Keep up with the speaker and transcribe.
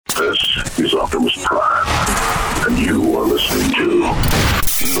This is Optimus Prime, and you are listening to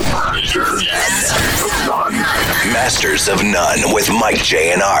the Masters of None. Masters of None with Mike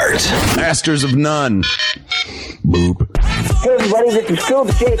J and Art. Masters of None. Boop. Hey everybody, this is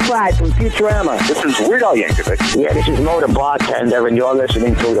Philip J. Clyde from Futurama. This is Weird Al Yankovic. Yeah, this is Mo the Bartender, and you're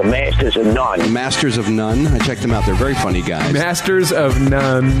listening to the Masters of None. Masters of None. I checked them out. They're very funny guys. Masters of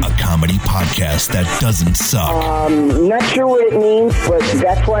None. A comedy podcast that doesn't suck. Not sure what it means, but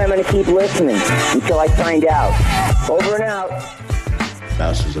that's why I'm going to keep listening until I find out. Over and out.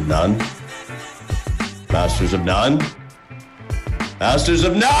 Masters of None. Masters of None. Masters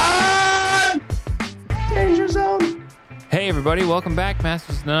of None! Danger Zone. Hey everybody, welcome back,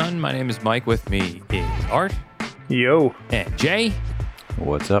 Masters of None. My name is Mike. With me is Art. Yo. And Jay.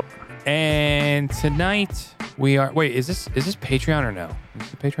 What's up? And tonight we are... Wait, is this Patreon or no? Is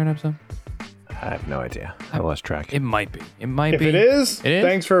this a Patreon episode? I have no idea. I lost track. It might be. It might If be. it is, It is?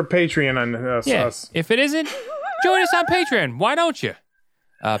 thanks for Patreon on us. Yeah. If it isn't, join us on Patreon. Why don't you?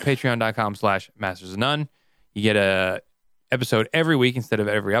 Patreon.com/Masters of None. You get a episode every week instead of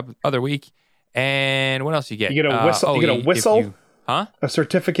every other week. And what else you get? You get a whistle. You get a whistle. Huh? A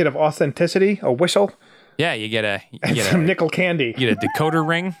certificate of authenticity. A whistle. Yeah, you get And some nickel candy. You get a decoder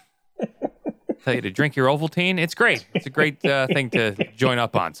ring. Tell you to drink your Ovaltine. It's great. It's a great thing to join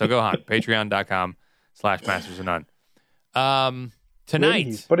up on. So go on. Patreon.com/Masters of None. Tonight,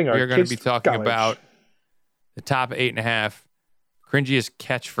 He's putting our we are going to be kids talking college. about the top 8.5 cringiest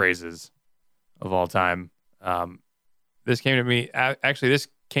catchphrases of all time. This came to me. Actually, this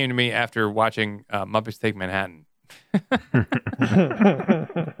came to me after watching Muppets Take Manhattan.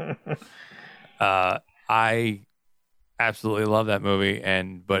 I absolutely love that movie,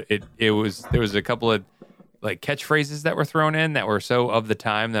 but there was a couple of like catchphrases that were thrown in that were so of the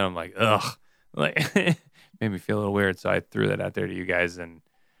time that I'm like, ugh, like made me feel a little weird. So I threw that out there to you guys, and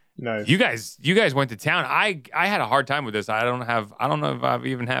Nice. you guys went to town. I had a hard time with this. I don't know if I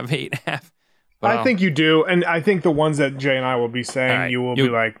even have 8.5. But I think you do, and I think the ones that Jay and I will be saying, all right, you will be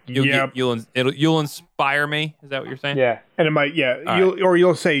like, "Yep, you'll inspire me." Is that what you're saying? yeah," and it might, yeah, All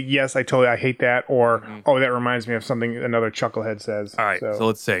you'll say, "Yes, I hate that," or "Oh, that reminds me of something another chucklehead says." All right, so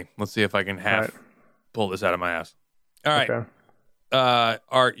let's see if I can pull this out of my ass. All right, Okay.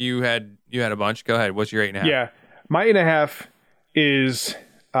 Art, you had a bunch. Go ahead. What's your 8.5? Yeah, my 8.5 is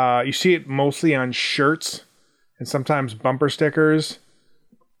you see it mostly on shirts and sometimes bumper stickers.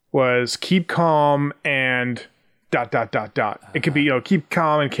 Was keep calm and ... It could be keep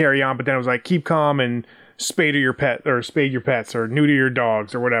calm and carry on, but then it was like keep calm and spade your pets or neuter your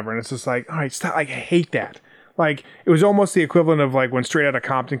dogs or whatever. And it's just like, all right, stop. Like, I hate that. Like, it was almost the equivalent of like when Straight Outta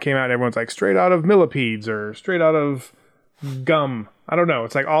Compton came out. Everyone's like straight out of Millipedes or straight out of gum. I don't know.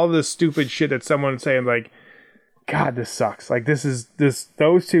 It's like all this stupid shit that someone's saying like, God, this sucks. Like those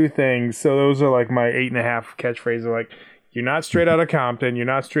two things. So those are like my 8.5 catchphrases. Like, you're not straight out of Compton. You're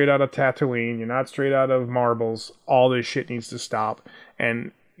not straight out of Tatooine. You're not straight out of Marbles. All this shit needs to stop.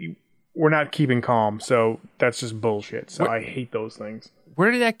 And we're not keeping calm. So that's just bullshit. So I hate those things. Where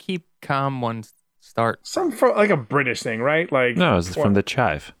did that keep calm one start? Like a British thing, right? Like No, it was from the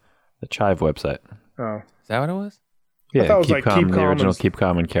Chive website. Oh, Is that what it was? Yeah, thought it was keep like calm. keep The calm original is- Keep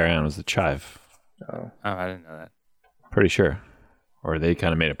Calm and Carry On was the Chive. Oh, I didn't know that. Pretty sure, or they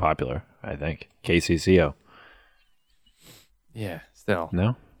kind of made it popular. I think KCCO. Yeah, still.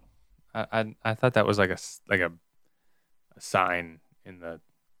 No, I thought that was like a sign in the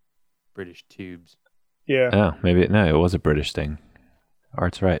British tubes. yeah. no, maybe it was a British thing.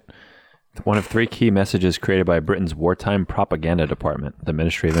 Art's right. One of 3 key messages created by Britain's wartime propaganda department, the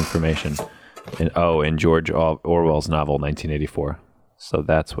Ministry of Information, in George Orwell's novel 1984. So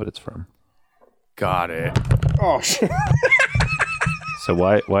that's what it's from. Got it. Oh shit. So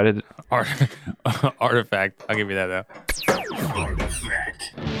why did Artifact. I'll give you that though.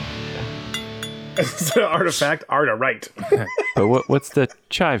 It's an artifact. Right. but what's the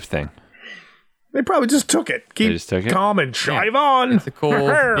Chive thing? They probably just took it. Keep just took it? calm and drive on. It's a cool.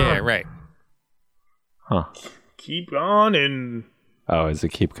 Yeah, right. Huh? Keep on and Oh, is it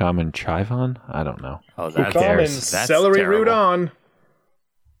Keep Calm and Chive on? I don't know. Oh, keep that's calm and that's celery root terrible. on.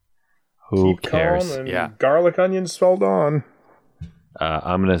 Who Keep cares? calm and Yeah. garlic onions swelled on.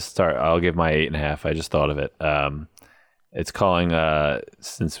 I'm gonna start. I'll give my 8.5. I just thought of it. It's calling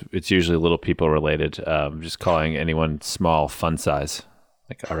since it's usually little people related. Just calling anyone small fun size.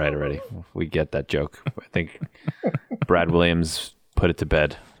 Like, all right, already. We get that joke. I think Brad Williams put it to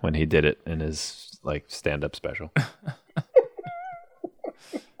bed when he did it in his like stand-up special.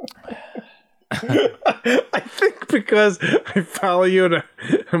 I think because I follow you and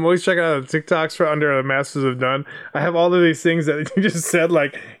I'm always checking out the TikToks for under the Masters of None. I have all of these things that you just said,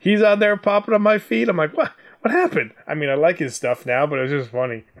 like he's on there popping on my feed. I'm like, what happened? I mean, I like his stuff now, but it's just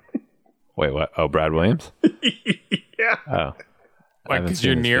funny. Wait, what? Oh, Brad Williams? Yeah. Oh. Like, because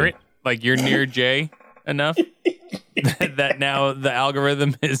you're near it? Like, you're near Jay enough that now the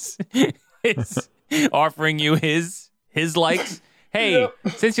algorithm is offering you his likes? Hey,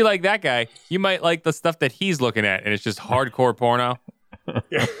 since you like that guy, you might like the stuff that he's looking at, and it's just hardcore porno.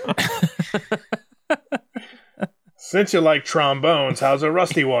 Yeah. Since you like trombones, how's a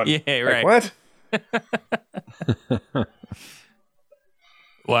rusty one? Yeah, right. Like, what?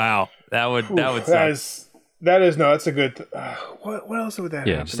 Wow, that would suck. That's a good. What else would that?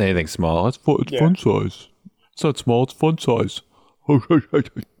 Yeah, happen? just anything small. It's fun size. It's not small. It's fun size.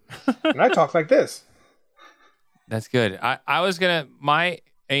 And I talk like this. That's good. I was gonna. My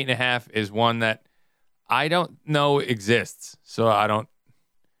 8.5 is one that I don't know exists, so I don't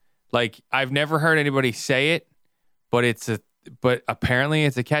like. I've never heard anybody say it, but apparently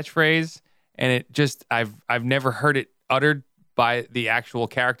it's a catchphrase, and it just I've never heard it uttered by the actual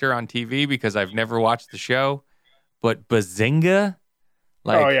character on TV because I've never watched the show. But Bazinga,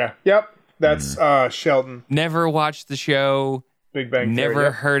 oh yeah, yep, that's Sheldon. Never watched the show. Big Bang Theory.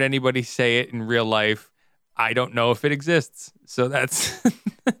 Never heard anybody say it in real life. I don't know if it exists. So that's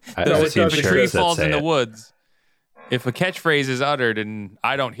I've if seen a tree shirts that falls say in the it. woods. If a catchphrase is uttered and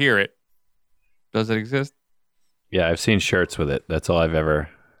I don't hear it, does it exist? Yeah, I've seen shirts with it. That's all I've ever.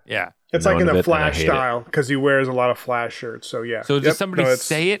 Yeah. It's like in known of the it, and I Flash hate it. style because he wears a lot of Flash shirts. So yeah. So does somebody it's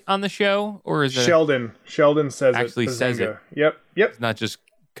say it on the show, or is it Sheldon says actually it. says it? Yep. It's not just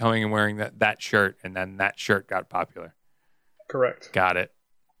coming and wearing that shirt, and then that shirt got popular. Correct. Got it.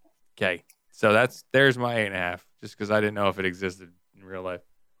 Okay. So there's my 8.5, just because I didn't know if it existed in real life.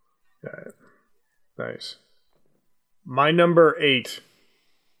 Got it. Nice. My number 8.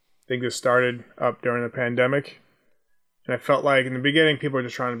 I think this started up during the pandemic. And I felt like in the beginning people were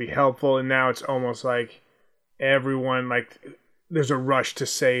just trying to be helpful, and now it's almost like everyone, like, there's a rush to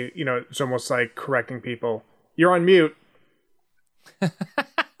say, it's almost like correcting people. You're on mute.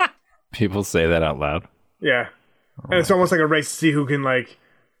 People say that out loud. Yeah. And it's almost like a race to see who can, like,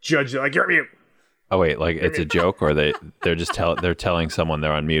 judge it. Like, you're on mute. Oh wait, like it's a joke, or they're just they're telling someone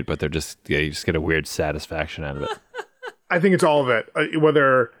they're on mute, but you just get a weird satisfaction out of it. I think it's all of it.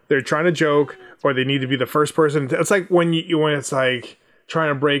 Whether they're trying to joke or they need to be the first person. It's like when it's like trying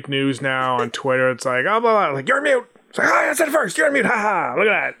to break news now on Twitter. It's like, oh, blah, blah, like, you're on mute. It's like, I said it first. You're on mute. Ha ha. Look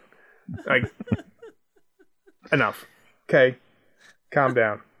at that. Like, enough. Okay. Calm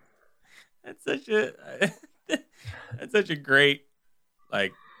down. That's such a great,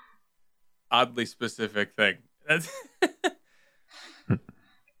 like, oddly specific thing. That's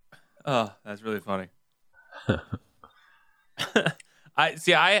that's really funny.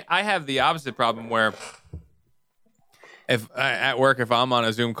 I have the opposite problem where if at work, if I'm on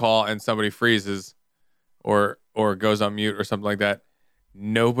a Zoom call and somebody freezes or goes on mute or something like that,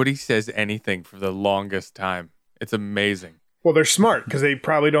 nobody says anything for the longest time. It's amazing. Well, they're smart because they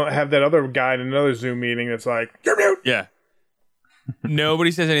probably don't have that other guy in another Zoom meeting that's like, you're mute. Yeah.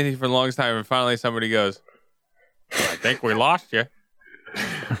 Nobody says anything for the longest time, and finally somebody goes, I think we lost you.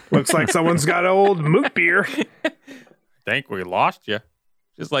 Looks like someone's got old moot beer. Think we lost you.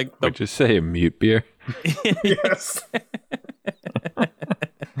 Just like Would you say a mute beer? Yes.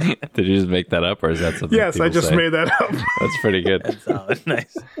 Did you just make that up, or is that something? Yes, I people just say? made that up. That's pretty good. solid.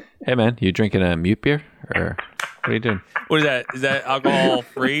 Nice. Hey man, you drinking a mute beer, or what are you doing? What is that? Is that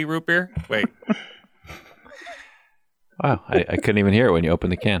alcohol-free root beer? Wait. Wow, I couldn't even hear it when you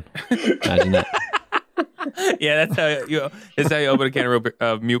opened the can. Imagine that. Yeah, that's how you open a can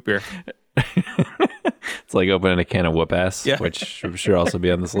of mute beer. It's like opening a can of whoop ass, Yeah. which should also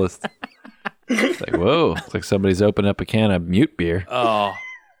be on this list. It's like, whoa, it's like somebody's opened up a can of mute beer. Oh,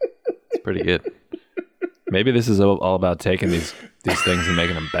 It's pretty good. Maybe this is all about taking these things and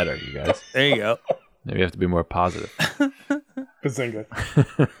making them better, you guys. there you go. Maybe you have to be more positive.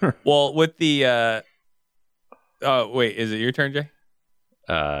 Bazinga. Well, with the wait, is it your turn, Jay?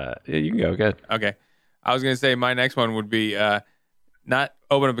 Yeah, you can go. Good. Okay. I was gonna say my next one would be not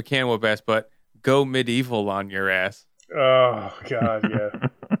open up a can whoop ass, but go medieval on your ass. Oh, God, yeah.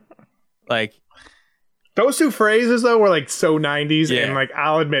 Like, Those two phrases, though, were like so 90s. Yeah. And like,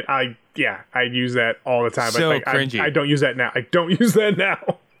 I'll admit, I use that all the time. So but, like, cringy. I don't use that now. I don't use that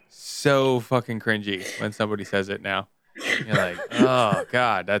now. so fucking cringy when somebody says it now. You're like, oh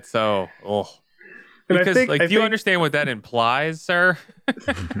God, that's so. Oh. And Because I do you think understand what that implies, sir?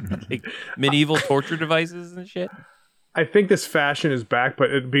 Like medieval torture devices and shit. I think this fashion is back, but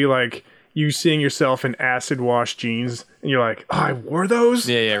it'd be like, you seeing yourself in acid wash jeans, and you're like, oh, I wore those?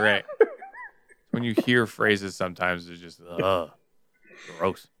 Yeah, right. When you hear phrases, sometimes it's just,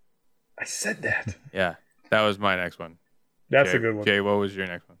 gross. I said that. Yeah, that was my next one. That's Jay, a good one. Jay, what was your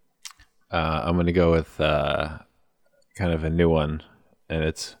next one? I'm going to go with kind of a new one, and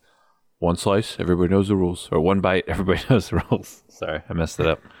it's one slice, everybody knows the rules, or one bite, everybody knows the rules. Sorry, I messed it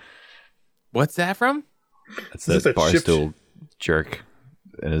up. What's that from? It's Is that this a Barstool jerk,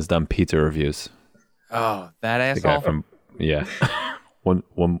 and has done pizza reviews. Oh, that The guy asshole. from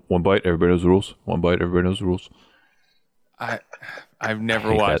one bite, everybody knows the rules. One bite, everybody knows the rules. I've never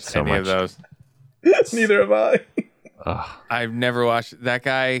hate that watched so any of much. those. Neither have I. I've never watched that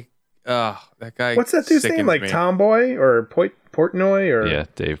guy. That guy. What's that dude's name? sickens Like me. Tomboy or Portnoy? Or Yeah,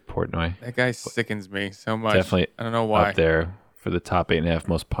 Dave Portnoy. That guy sickens me so much. Definitely I don't know why. up there for the top 8.5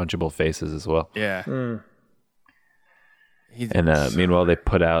 most punchable faces as well. Yeah. And meanwhile, they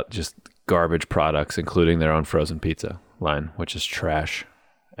put out just garbage products, including their own frozen pizza line, which is trash.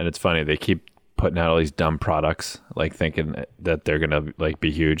 And it's funny, they keep putting out all these dumb products, like thinking that they're gonna like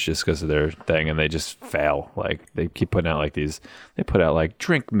be huge just because of their thing, and they just fail. Like they keep putting out like these. They put out like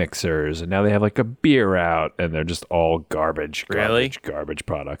drink mixers, and now they have like a beer out, and they're just all garbage, Really? garbage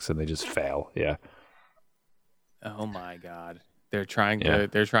products, and they just fail. Yeah. Oh my god. They're trying Yeah. to.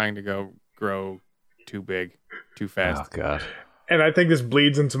 They're trying to go grow too big, too fast. Oh god. And I think this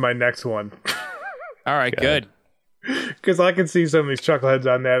bleeds into my next one. All right. Good. Because I can see some of these chuckleheads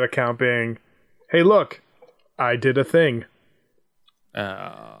on that account being, hey, look, I did a thing.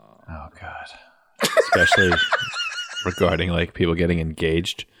 Oh god. Especially regarding like people getting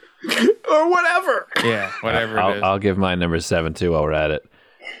engaged. Or whatever. Yeah. Whatever it is. I'll give mine number 7 too while we're at it.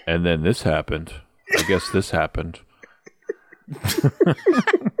 And then this happened. I guess this happened.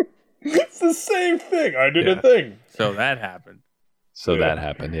 It's the same thing. I did Yeah. a thing. So that happened. So that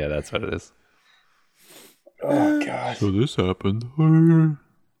happened. Yeah, that's what it is. Oh, God. So this happened.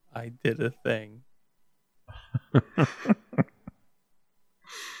 I did a thing.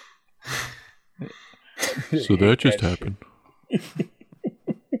 So that just happened.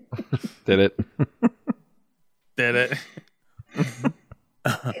 Did it? Did it?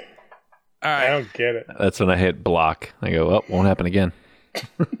 All I right. don't get it. That's when I hit block. I go, well, won't happen again.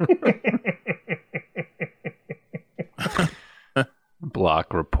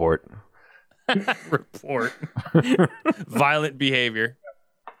 Block report. Report. Violent behavior.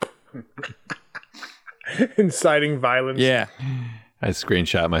 Inciting violence. Yeah. I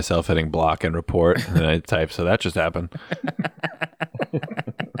screenshot myself hitting block and report, and then I type, so that just happened.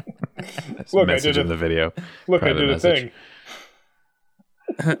 That's Look, I message did in the video. Look, I Private did a message.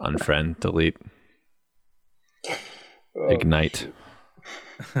 thing. Unfriend, delete, ignite,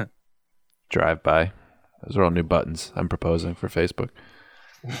 drive by. Those are all new buttons I'm proposing for Facebook.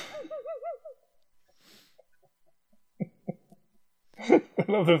 I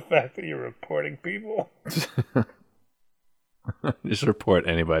love the fact that you're reporting people. Just report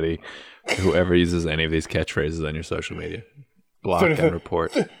anybody, whoever uses any of these catchphrases on your social media. Block and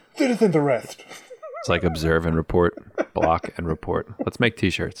report. Thinner than the rest. It's like observe and report, block and report. Let's make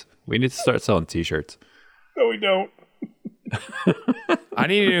t-shirts. We need to start selling t-shirts. No, we don't. I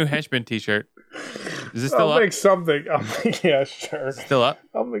need a new henchman t-shirt. Is this still I'll up? make something. Yeah, sure. Still up?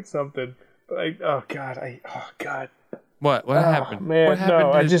 I'll make something. But oh God. What? What happened? Man, what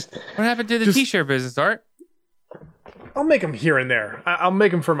happened no, to, what happened to the t-shirt business, Art? I'll make them here and there. I'll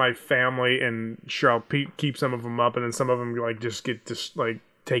make them for my family, and sure, I'll keep some of them up, and then some of them just get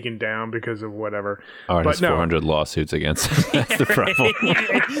taken down because of whatever. Art But has no. 400 lawsuits against him. That's the problem.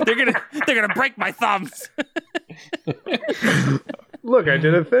 they're gonna break my thumbs. Look, I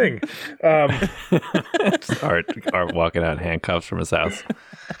did a thing. Art walking out in handcuffs from his house.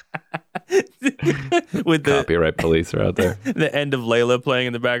 With the Copyright police are out there. the end of Layla playing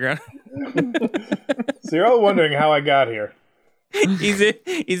in the background. So you're all wondering how I got here. he's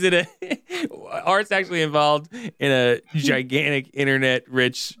in a Art's actually involved in a gigantic internet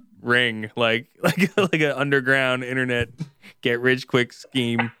rich ring, like an underground internet get rich quick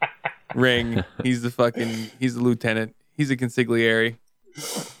scheme ring. He's the lieutenant. He's a consigliere.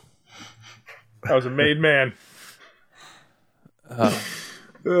 I was a made man.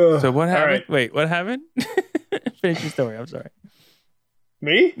 So what happened? right. Wait, what happened? Finish your story. I'm sorry.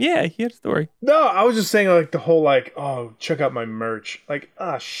 Me? Yeah, he had a story. No, I was just saying the whole oh, check out my merch.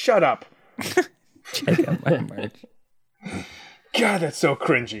 Shut up. Check out my merch. God, that's so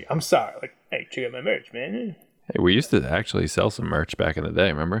cringy. I'm sorry. Hey, check out my merch, man. Hey, we used to actually sell some merch back in the day,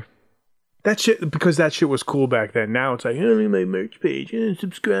 remember? That shit, because that shit was cool back then. Now it's only my merch page.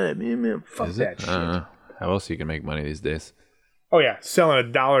 Subscribe. Fuck Is that it? shit. I don't know. How else you can make money these days? Oh yeah,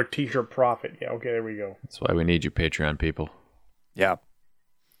 selling $1 t-shirt profit. Yeah, okay, there we go. That's why we need you, Patreon people. Yeah.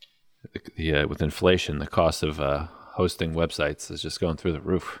 With inflation, the cost of hosting websites is just going through the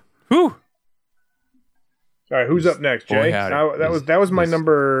roof. Whew. All right, who's up next, Boy, Jay? howdy. That was my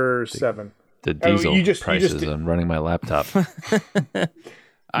number 7. The diesel you just prices did- on running my laptop.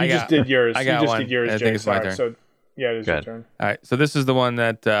 I just did yours. I got you just one. did yours, I Jay. think it's my Sorry. turn. So yeah, it is Go your ahead. turn. All right, so this is the one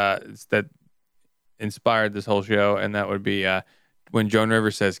that inspired this whole show, and that would be when Joan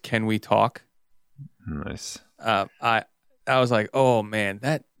Rivers says, "Can we talk?" Nice. I was like, oh man,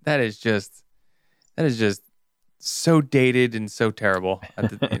 that is just so dated and so terrible,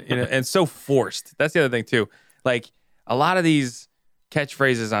 and so forced. That's the other thing too. Like a lot of these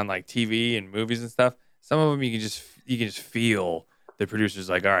catchphrases on like TV and movies and stuff. Some of them you can just feel the producers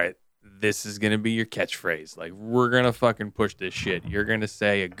like, all right, this is gonna be your catchphrase. Like we're gonna fucking push this shit. You're gonna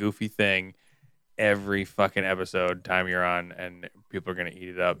say a goofy thing every fucking episode time you're on, and people are gonna eat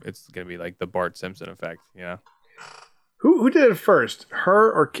it up. It's gonna be like the Bart Simpson effect, you know? Who did it first?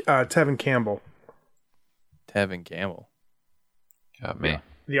 Her or Tevin Campbell, Tevin Campbell. Got me.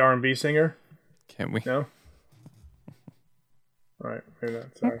 the R&B singer? Can we? No. All right, maybe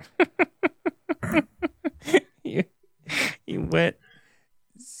not. Sorry. You went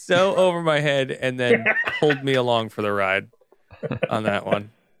so over my head and then pulled me along for the ride on that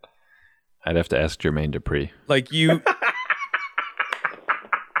one. I'd have to ask Jermaine Dupri. Like you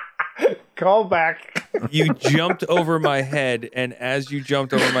Call back. you jumped over my head, and as you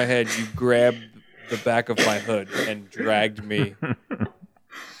jumped over my head, you grabbed the back of my hood and dragged me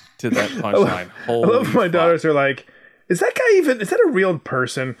to that punchline. I Holy love my fuck. daughters are like, is that guy even? Is that a real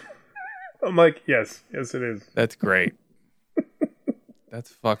person? I'm like, yes, it is. That's great. That's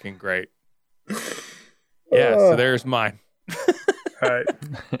fucking great. Yeah, so there's mine. All right,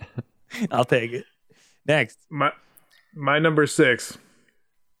 I'll take it. Next. my number 6.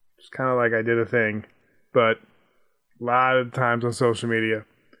 It's kind of like I did a thing, but a lot of times on social media.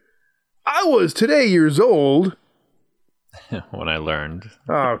 I was today years old. When I learned.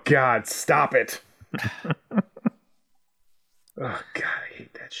 Oh God, stop it. Oh God, I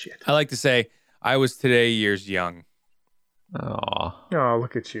hate that shit. I like to say I was today years young. Aw. Oh,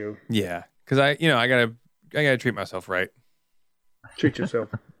 look at you. Yeah, because I gotta treat myself right. Treat yourself.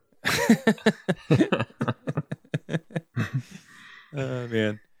 Oh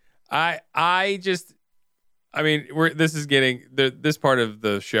man, this is getting this part of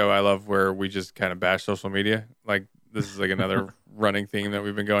the show I love where we just kind of bash social media. Like this is like another running theme that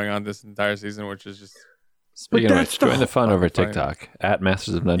we've been going on this entire season, which is just Speaking of that's which, the join the fun over fine. TikTok at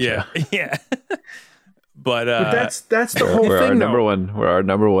Masters of None yeah, Show. yeah. But But that's the whole Where thing, our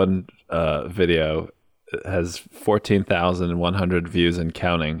number one video has 14,100 views and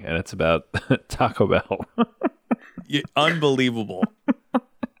counting, and it's about Taco Bell. unbelievable.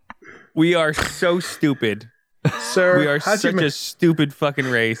 We are so stupid. Sir. We are how'd such you a stupid fucking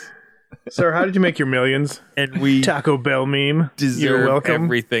race, Sir, how did you make your millions? and we Taco Bell meme. You're deserve welcome.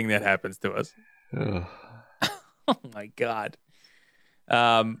 everything that happens to us. Ugh, Oh my god.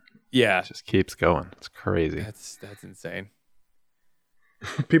 Yeah, just keeps going. It's crazy. that's insane.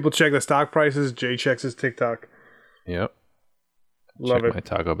 People check the stock prices. Jay checks his TikTok. Yep. Love Check it. my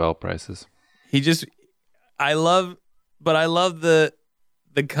Taco Bell prices. I love the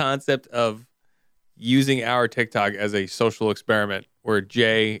concept of using our TikTok as a social experiment where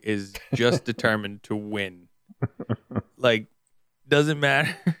Jay is just determined to win. Like, doesn't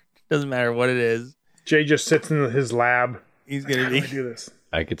matter what it is. Jay just sits in his lab. He's gonna How do I be. do this?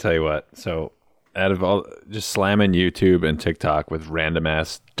 I could tell you what. So, out of all, just slamming YouTube and TikTok with random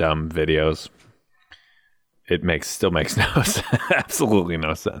ass dumb videos, it still makes absolutely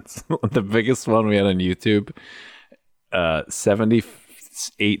no sense. The biggest one we had on YouTube,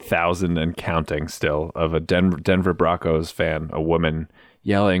 78,000 and counting still, of a Denver Broncos fan, a woman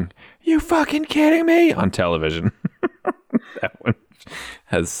yelling, "You fucking kidding me?" on television. That one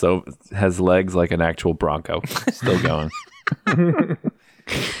has legs like an actual Bronco. Still going.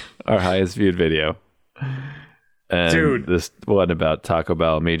 Our highest viewed video. And Dude. this one about Taco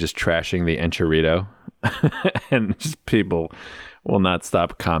Bell, me just trashing the enchilada, and just people will not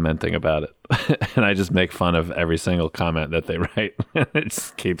stop commenting about it. And I just make fun of every single comment that they write. It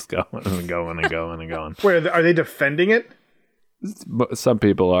just keeps going and going and going and going. Wait, are they defending it? Some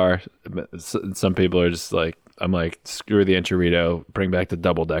people are. Some people are just like, I'm like, screw the enchilada, bring back the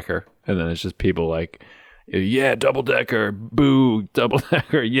double decker. And then it's just people like, yeah, double decker, boo, double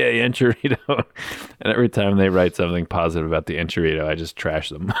decker, yay, enchilada. And every time they write something positive about the enchilada, I just trash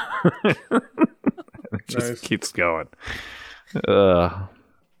them. It just Nice. keeps going.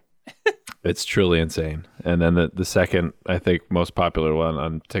 It's truly insane. And then the second, I think, most popular one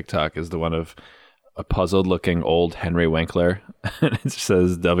on TikTok is the one of a puzzled-looking old Henry Winkler, and it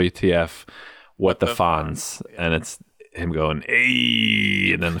says "WTF? What the Fonz?" And it's him going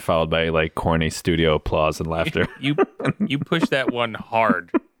 "Ayy," and then followed by like corny studio applause and laughter. You push that one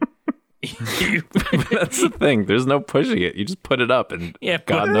hard. That's the thing. There's no pushing it. You just put it up, and Yeah,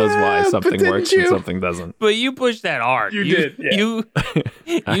 God knows why something works and you? something doesn't. But you pushed that hard. You did, yeah. You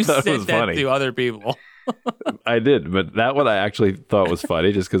I thought it said was that funny. to other people. I did, but that one I actually thought was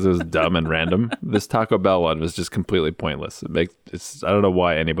funny just because it was dumb and random. This Taco Bell one was just completely pointless. I don't know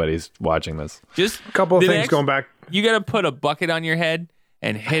why anybody's watching this. Just A couple of things going back. You got to put a bucket on your head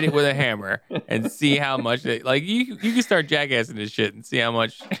and hit it with a hammer and see how much it, like you can start jackassing this shit and see how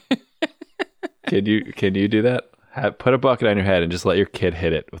much. Can you do that? Put a bucket on your head and just let your kid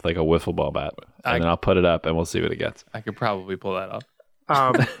hit it with like a wiffle ball bat, and then I'll put it up and we'll see what it gets. I could probably pull that off.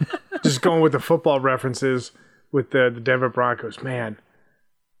 Just going with the football references with the Denver Broncos, man,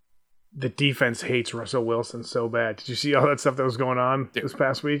 the defense hates Russell Wilson so bad. Did you see all that stuff that was going on this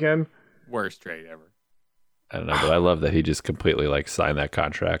past weekend? Worst trade ever. I don't know, but I love that he just completely like signed that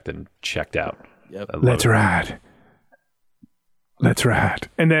contract and checked out. Yep. Let's ride.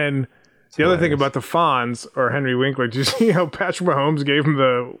 And then the other thing about the Fonz or Henry Winkler, did you see how Patrick Mahomes gave him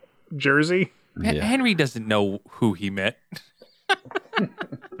the jersey? Yeah. Henry doesn't know who he met.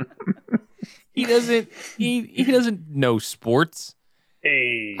 He doesn't know sports.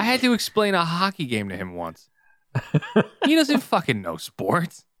 Hey. I had to explain a hockey game to him once. He doesn't fucking know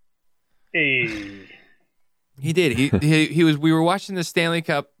sports. Hey. He did. He was. We were watching the Stanley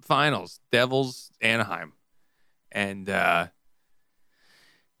Cup Finals, Devils Anaheim, and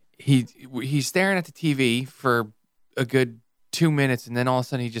he's staring at the TV for a good 2 minutes, and then all of a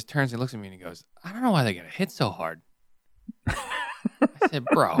sudden he just turns and looks at me and he goes, "I don't know why they gotta hit so hard." I said,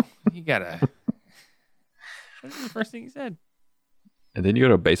 "Bro, you gotta." What was the first thing he said? And then you go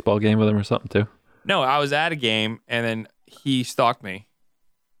to a baseball game with him or something too? No, I was at a game and then he stalked me.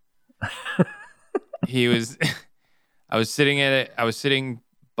 I was sitting at it. I was sitting He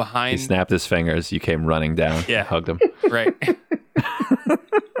behind. snapped his fingers. You came running down. Yeah. Hugged him. Right.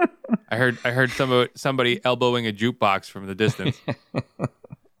 I heard somebody elbowing a jukebox from the distance.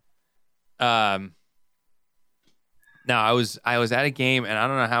 No, I was at a game and I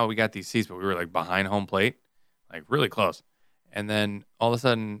don't know how we got these seats, but we were like behind home plate, like really close. And then all of a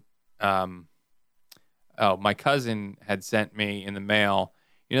sudden, my cousin had sent me in the mail.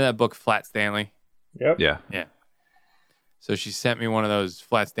 You know that book Flat Stanley? Yep. Yeah. Yeah. So she sent me one of those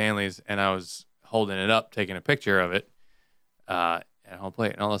Flat Stanleys, and I was holding it up, taking a picture of it at home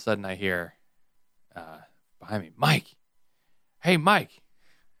plate. And all of a sudden, I hear behind me, "Mike, hey Mike!"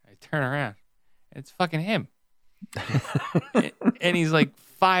 I turn around, and it's fucking him. And he's like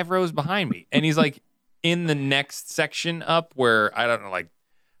 5 rows behind me, and he's like in the next section up where I don't know, like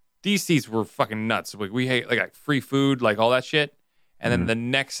these seats were fucking nuts. Like we hate like free food, like all that shit. And then the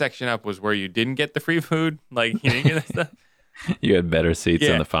next section up was where you didn't get the free food, like you didn't get that stuff. You had better seats Yeah.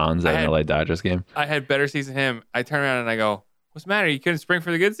 than the Fonz at an LA Dodgers game. I had better seats than him. I turn around and I go, "What's the matter? You couldn't spring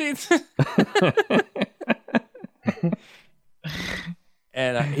for the good seats?"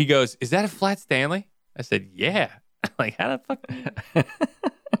 And he goes, "Is that a Flat Stanley?" I said, "Yeah." Like, how the fuck?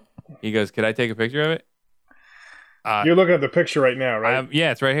 He goes, "Could I take a picture of it?" You're looking at the picture right now, right?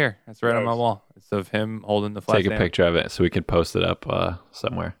 Yeah, it's right here. It's right on my wall. It's of him holding the Flat Take a Stanley. picture of it so we can post it up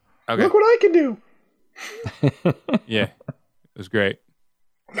somewhere. Okay. Look what I can do. Yeah, it was great.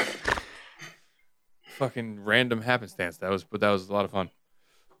 Fucking random happenstance. That was a lot of fun.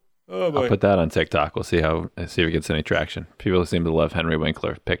 Oh boy. I'll put that on TikTok. We'll see if it gets any traction. People seem to love Henry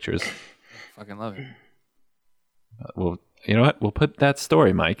Winkler pictures. Fucking love it. Well, you know what? We'll put that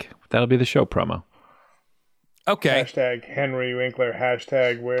story, Mike. That'll be the show promo. Okay. Hashtag Henry Winkler.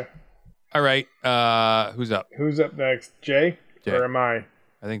 Hashtag where? All right. Who's up? Who's up next? Jay? Jay. Or am I?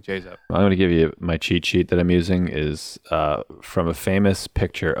 I think Jay's up. I'm going to give you my cheat sheet that I'm using is from a famous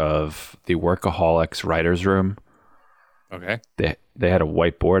picture of the Workaholics writer's room. Okay. They had a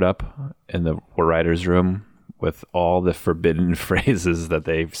whiteboard up in the writer's room with all the forbidden phrases that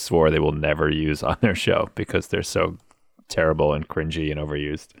they swore they will never use on their show because they're so terrible and cringy and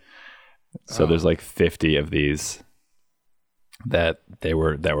overused. So there's like 50 of these that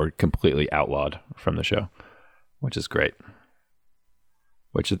were completely outlawed from the show, which is great.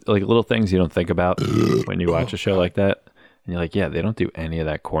 Which is like little things you don't think about when you watch a show like that. And you're like, yeah, they don't do any of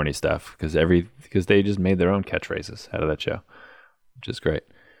that corny stuff because they just made their own catchphrases out of that show, which is great.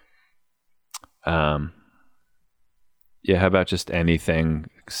 Yeah, how about just anything,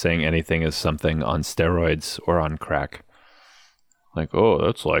 saying anything is something on steroids or on crack? Like, oh,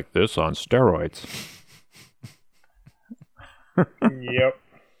 that's like this on steroids. Yep.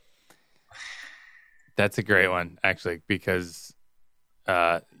 That's a great one, actually, because,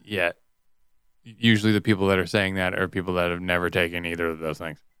 usually the people that are saying that are people that have never taken either of those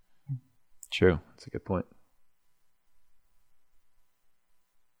things. True. That's a good point.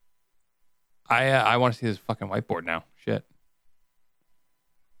 I want to see this fucking whiteboard now. Shit.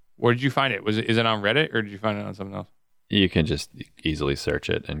 Where did you find it? Is it on Reddit or did you find it on something else? You can just easily search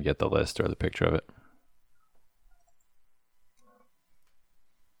it and get the list or the picture of it.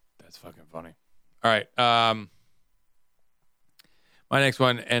 That's fucking funny. All right. My next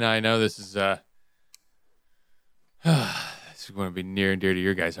one, and I know this is this is going to be near and dear to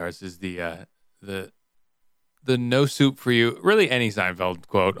your guys' hearts, is the no soup for you. Really, any Seinfeld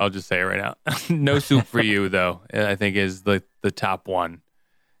quote. I'll just say it right now. No soup for you, though. I think is the top one.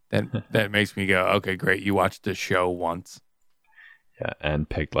 That makes me go, okay, great. You watched the show once. Yeah, and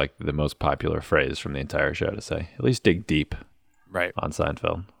picked like the most popular phrase from the entire show to say. At least dig deep. Right. On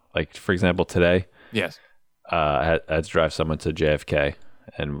Seinfeld. Like, for example, today. Yes. I had to drive someone to JFK,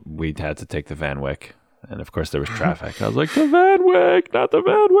 and we had to take the Van Wyck. And, of course, there was traffic. I was like, the Van Wyck, not the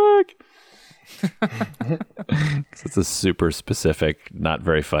Van Wyck. So it's a super specific, not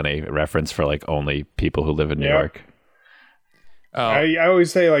very funny reference for, like, only people who live in New York. Oh. I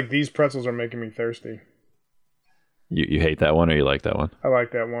always say, like, these pretzels are making me thirsty. You hate that one or you like that one? I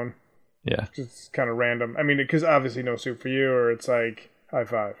like that one. Yeah. It's kind of random. I mean, because obviously no soup for you, or it's like high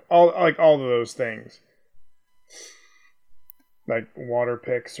five. All of those things. Like water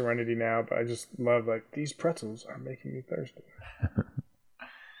pick, Serenity Now, but I just love like these pretzels are making me thirsty.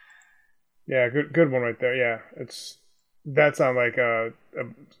 Yeah, good one right there. Yeah, that's on like at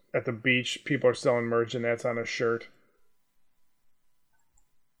the beach. People are selling merch, and that's on a shirt.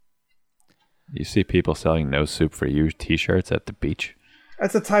 You see people selling no soup for you t-shirts at the beach?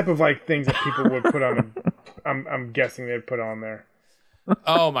 That's the type of like things that people would put on. I'm guessing they'd put on there.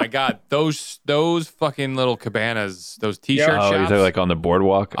 Oh my God, those fucking little cabanas, those t-shirt shops. Oh, you're like on the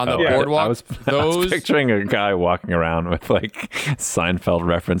boardwalk? On the boardwalk? I was picturing a guy walking around with like Seinfeld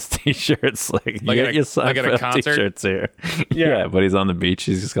reference t-shirts. Like you get your Seinfeld t-shirts here. Yeah, but he's on the beach.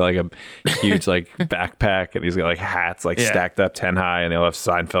 He's just got like a huge like backpack, and he's got like hats like stacked up 10 high, and they'll have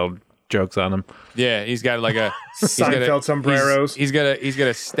Seinfeld jokes on him. Yeah, he's got like a Seinfeld sombreros. He's got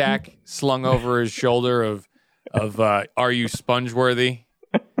a stack slung over his shoulder of are you sponge worthy?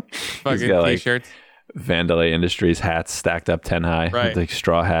 Fucking got, t-shirts. Like, Vandelay Industries hats stacked up 10 high. Right. With, like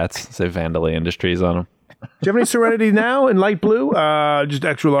straw hats. Say Vandelay Industries on them. Do you have any Serenity Now in light blue? Just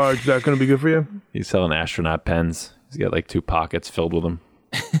extra large. Is that going to be good for you? He's selling astronaut pens. He's got like 2 pockets filled with them.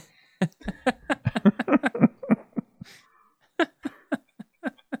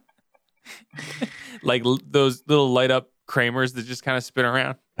 Like those little light up Kramers that just kind of spin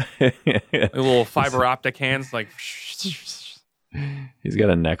around. Like little fiber optic hands. Like he's got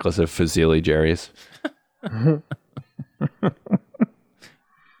a necklace of Fusilli Jerry's.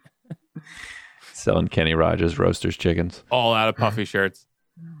 Selling Kenny Rogers Roasters chickens. All out of puffy shirts.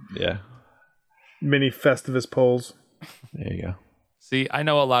 Yeah. Mini Festivus poles. There you go. See, I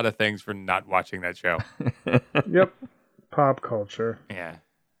know a lot of things for not watching that show. Yep. Pop culture. Yeah.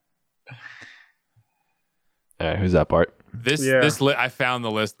 All right, who's up, Art? I found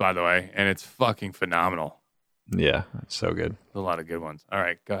the list, by the way, and it's fucking phenomenal. Yeah, it's so good. A lot of good ones. All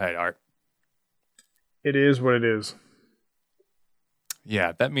right, go ahead, Art. It is what it is.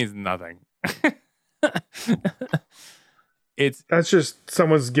 Yeah, that means nothing. That's just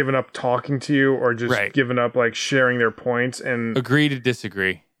someone's given up talking to you, or just given up like sharing their points and agree to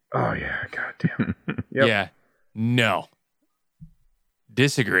disagree. Oh yeah, goddamn. Yep. Yeah, no.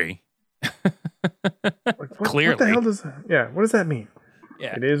 Disagree. Like, Clearly. what the hell does that? Yeah, what does that mean?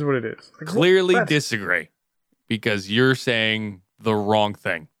 Yeah, it is what it is. Like, clearly disagree because you're saying the wrong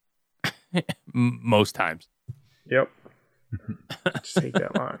thing most times. Yep. Just hate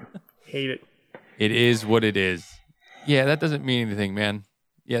that line. Hate it. It is what it is. Yeah, that doesn't mean anything, man.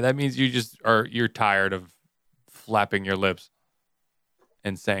 Yeah, that means you're tired of flapping your lips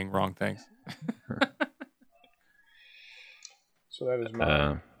and saying wrong things. So that is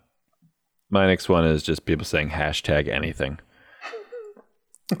mine. My next one is just people saying hashtag anything.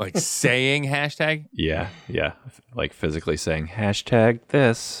 Like saying hashtag? Yeah. Like physically saying hashtag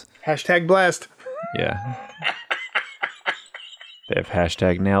this. Hashtag blessed. Yeah. They have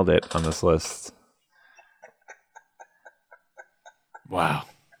hashtag nailed it on this list. Wow.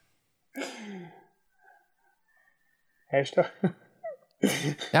 Hashtag.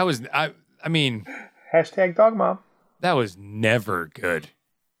 That was, I mean. Hashtag dog mom. That was never good.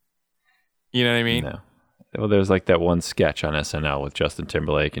 You know what I mean? No. Well, there was like that one sketch on SNL with Justin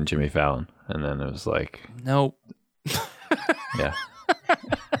Timberlake and Jimmy Fallon, and then it was like, Nope. yeah,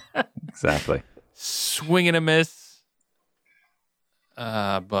 exactly. Swing and a miss.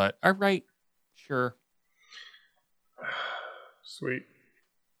 But all right, sure. Sweet.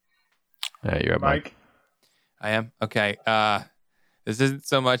 Yeah, you're up, Mike. I am okay. This isn't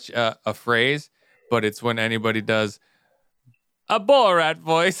so much a phrase, but it's when anybody does a Borat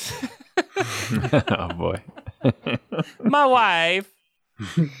voice. Oh boy. My wife.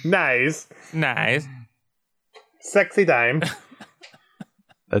 Nice. Nice. Sexy time.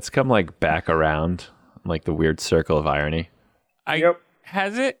 That's come like back around, like the weird circle of irony. Yep.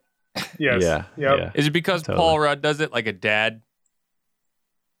 Has it? Yes. Yeah. Yep. Yeah. Is it because Totally. Paul Rudd does it like a dad?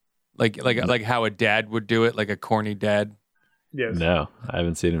 Like how a dad would do it, like a corny dad. Yes. No, I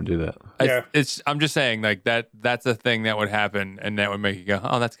haven't seen him do that. Yeah. I'm just saying, like that's a thing that would happen, and that would make you go,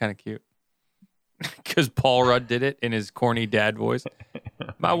 "Oh, that's kind of cute," because Paul Rudd did it in his corny dad voice.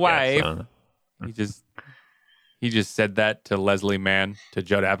 My wife. He just said that to Leslie Mann, to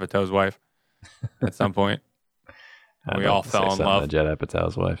Judd Apatow's wife, at some point. We all fell in love. Judd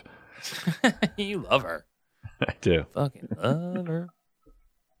Apatow's wife. You love her. I do. Fucking love her.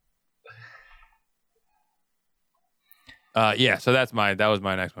 Yeah, so that was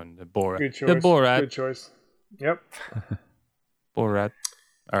my next one. The Borat. Good choice. The Borat. Good choice. Yep. Borat.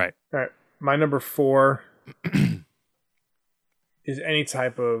 All right. All right. My number 4 is any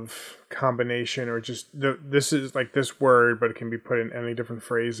type of combination or just this is like this word, but it can be put in any different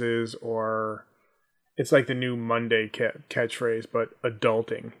phrases, or it's like the new Monday catchphrase, but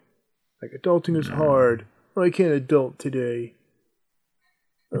adulting. Like, adulting is hard. Oh, I can't adult today.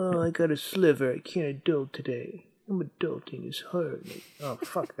 Oh, I got a sliver. I can't adult today. I'm adulting is hard. Oh,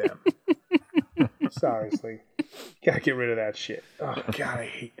 fuck them. Seriously. Gotta get rid of that shit. Oh, God, I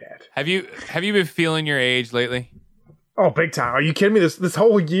hate that. Have you been feeling your age lately? Oh, big time. Are you kidding me? This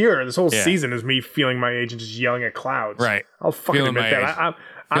whole year, this whole Yeah. season is me feeling my age and just yelling at clouds. Right. I'll fucking Feeling admit my that. age.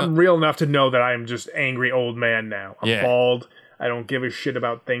 I'm real enough to know that I am just angry old man now. I'm Yeah. bald. I don't give a shit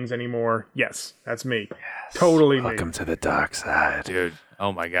about things anymore. Yes, that's me. Totally me. Welcome to the dark side. Dude,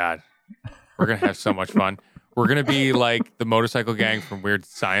 oh my God. We're going to have so much fun. We're going to be like the motorcycle gang from Weird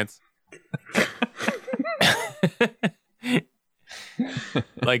Science.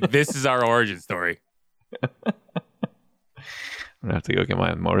 Like, this is our origin story. I'm gonna have to go get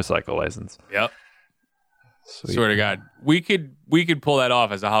my motorcycle license. Yep. Sweet. Swear to God. We could pull that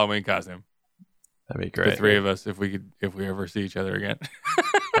off as a Halloween costume. That'd be great. The three of us, if we ever see each other again.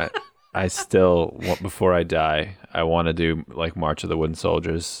 I still, before I die, I want to do like March of the Wooden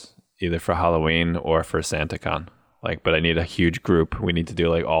Soldiers, either for Halloween or for SantaCon. Like, but I need a huge group. We need to do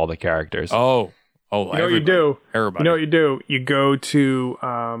like all the characters. Oh, You know what you do? Everybody. You know what you do? You go to,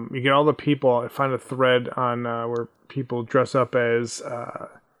 you get all the people, find a thread on where people dress up as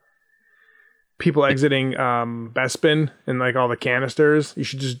people exiting Bespin and like all the canisters. You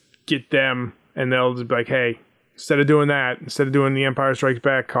should just get them and they'll just be like, hey, instead of doing the Empire Strikes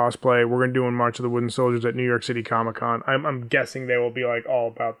Back cosplay, we're going to do in March of the Wooden Soldiers at New York City Comic Con. I'm guessing they will be like all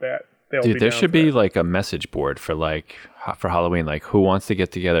about that. Dude, there should be like a message board for Halloween, like who wants to get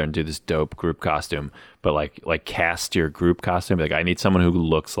together and do this dope group costume, but like cast your group costume. Like, I need someone who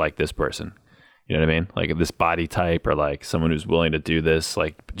looks like this person. You know what I mean? Like this body type, or like someone who's willing to do this,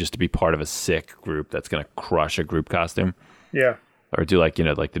 like just to be part of a sick group that's going to crush a group costume. Yeah. Or do like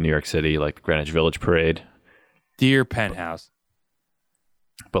the New York City, like Greenwich Village parade. Dear Penthouse.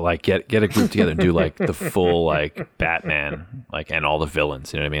 But like get a group together and do like the full like Batman, like, and all the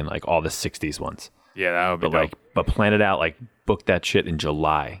villains, you know what I mean? Like all the 60s ones. Yeah, that would be dope. But plan it out, like book that shit in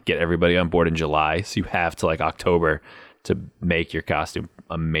July. Get everybody on board in July, so you have to like October to make your costume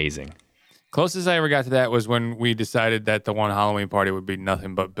amazing. Closest I ever got to that was when we decided that the one Halloween party would be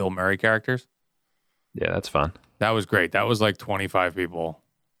nothing but Bill Murray characters. Yeah, that's fun. That was great. That was like 25 people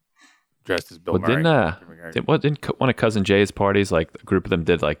dressed as Bill Murray. Didn't one of Cousin Jay's parties, like a group of them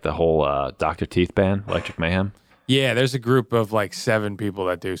did like the whole Dr. Teeth band, Electric Mayhem? Yeah, there's a group of like 7 people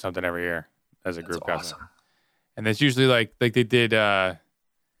that do something every year as a group costume. Awesome. And it's usually like they did a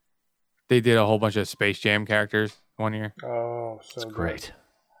whole bunch of Space Jam characters one year. Oh, so good. Great.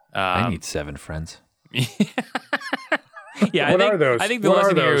 I need 7 friends. Yeah, What are those? I think the What are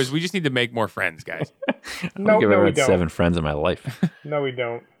lesson here those? is we just need to make more friends, guys. No, I've no, we had don't. 7 friends in my life. No, we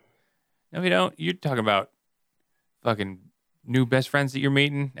don't. No, we don't. You're talking about fucking new best friends that you're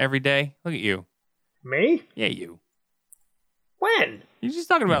meeting every day. Look at you. Me? Yeah, you. When? You're just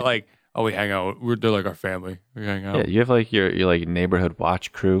talking about like, oh, we hang out. They're like our family. We hang out. Yeah, you have like your like neighborhood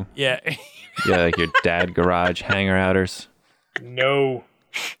watch crew. Yeah. Yeah, like your dad garage hanger outers. No.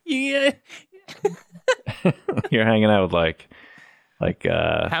 Yeah. You're hanging out with like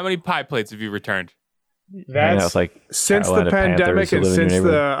How many pie plates have you returned? hanging out That's with like since Carolina the pandemic Panthers who and live in your since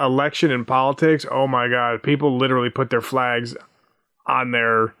neighborhood. the election and politics. Oh my God, people literally put their flags on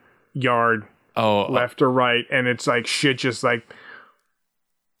their yard, Oh, left or right, and it's like shit. Just like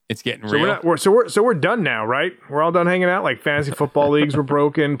it's getting so, real. we're done now, right? We're all done hanging out. Like fantasy football leagues were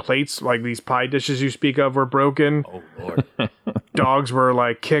broken. Plates like these pie dishes you speak of were broken. Oh Lord, Dogs were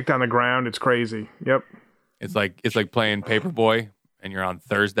like kicked on the ground. It's crazy. Yep. it's like playing Paperboy, and you're on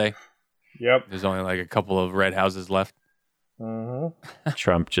Thursday. Yep. There's only like a couple of red houses left.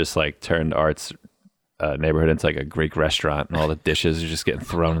 Trump just like turned Art's neighborhood into like a Greek restaurant, and all the dishes are just getting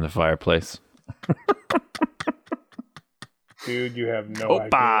thrown in the fireplace. Dude, you have no idea.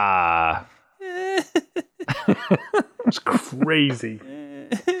 Opa! It's crazy.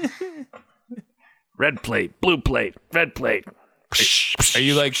 Red plate, blue plate, red plate. Are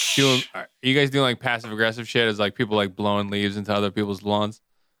you like doing? Are you guys doing like passive aggressive shit? As like people like blowing leaves into other people's lawns?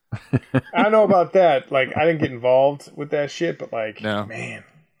 I don't know about that. Like, I didn't get involved with that shit, but like, No. man,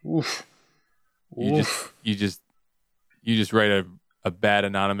 oof. You just write a bad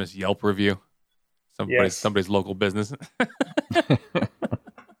anonymous Yelp review. Somebody's local business.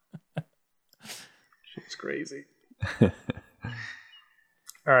 It's crazy.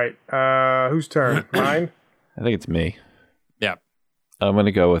 All right, whose turn? Mine? I think it's me. Yeah. I'm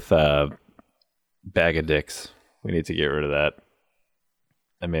gonna go with bag of dicks. We need to get rid of that.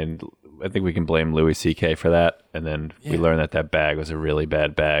 I mean, I think we can blame Louis C.K. for that, and then we learned that bag was a really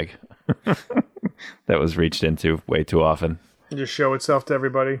bad bag that was reached into way too often. Just show itself to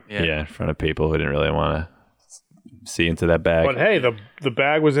everybody. Yeah, in front of people who didn't really want to see into that bag. But hey, the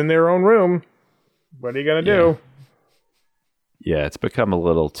bag was in their own room. What are you gonna do? Yeah, it's become a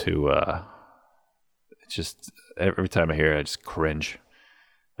little too. It's just every time I hear it, I just cringe.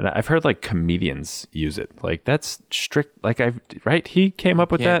 And I've heard like comedians use it. Like that's strict. Like right? He came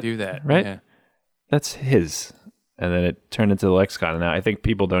up with Can't that. do that, right? Yeah. That's his. And then it turned into the lexicon. And now I think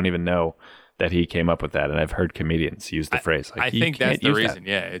people don't even know that he came up with that. And I've heard comedians use the phrase. Like, I you think that's can't the use reason. that.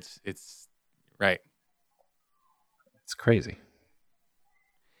 Yeah, it's right. It's crazy.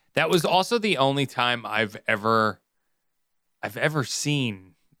 That was also the only time I've ever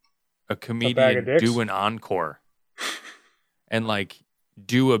seen a comedian dicks? do an encore and like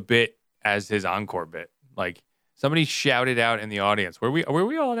do a bit as his encore bit. Like somebody shouted out in the audience. Were we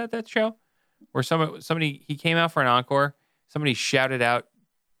all at that show? Where somebody he came out for an encore, somebody shouted out,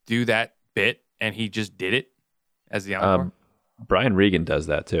 do that bit, and he just did it as the encore. Brian Regan does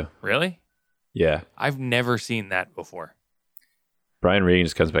that too. Really? Yeah. I've never seen that before. Brian Regan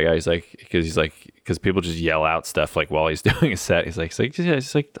just comes back out. He's like, because people just yell out stuff like while he's doing a set. He's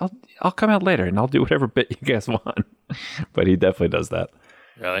like, I'll come out later and I'll do whatever bit you guys want. But he definitely does that.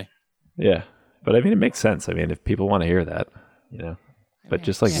 Really? Yeah. But I mean, it makes sense. I mean, if people want to hear that, but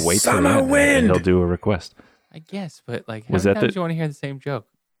just like wait till the end and he'll do a request. I guess, but like, how Was many that times the- do you want to hear the same joke?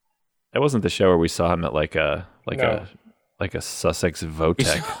 That wasn't the show where we saw him at like a No. Sussex Votech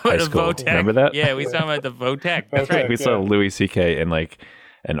At high the school. Votech. Remember that? Yeah, we saw him at the Votech. That's right. We saw Louis C.K. in like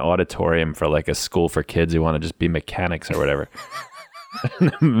an auditorium for like a school for kids who want to just be mechanics or whatever in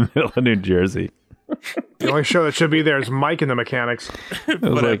the middle of New Jersey. The only show that should be there is Mike and the Mechanics. It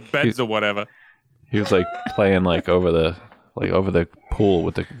was But like beds or whatever. he was like playing like over the pool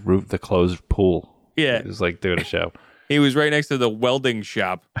with the roof, the closed pool. Yeah. He was like doing a show. He was right next to the welding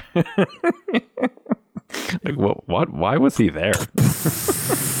shop. Like what? Why was he there?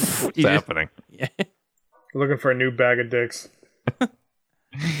 What's happening? Looking for a new bag of dicks.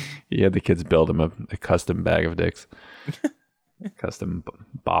 He had the kids build him a custom bag of dicks, custom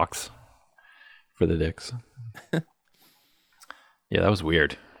box for the dicks. Yeah, that was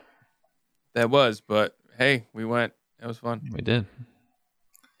weird. That was, but hey, we went. It was fun. We did.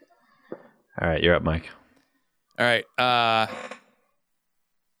 All right, you're up, Mike. All right.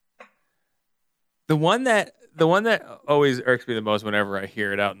 The one that always irks me the most whenever I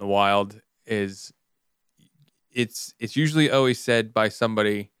hear it out in the wild is it's usually always said by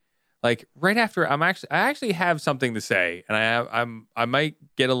somebody like right after I actually have something to say, and I might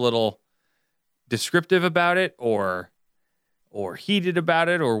get a little descriptive about it or heated about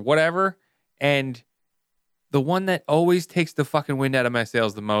it or whatever, and the one that always takes the fucking wind out of my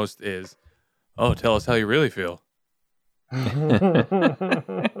sails the most is, oh, tell us how you really feel.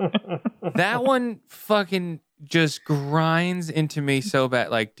 That one fucking just grinds into me so bad.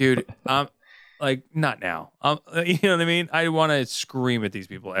 Like, dude, like, not now. You know what I mean? I want to scream at these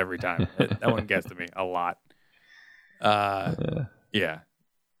people every time. That one gets to me a lot. Yeah.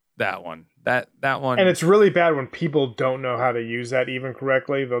 that one. That one. And it's really bad when people don't know how to use that even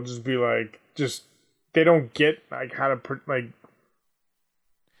correctly. They'll just be like, they don't get like how to like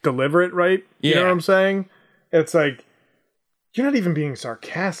deliver it right. You know what I'm saying? It's like, you're not even being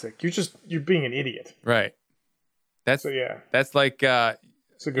sarcastic. You're being an idiot. Right. That's like it's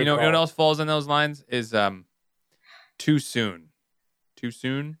a good call. what else falls in those lines is too soon. Too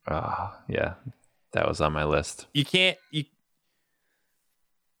soon. Yeah, that was on my list.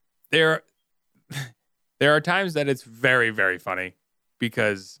 There are times that it's very, very funny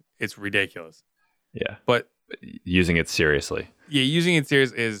because it's ridiculous. Yeah, but using it seriously. Yeah, using it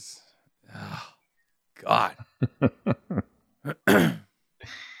serious is, God. That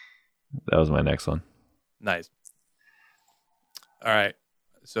was my next one. Nice. All right.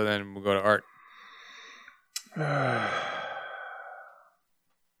 So then we'll go to Art.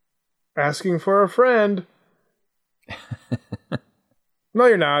 Asking for a friend. No,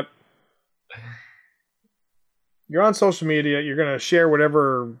 you're not. You're on social media. You're going to share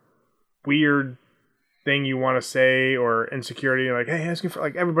whatever weird thing you want to say or insecurity. You're like, hey, asking for,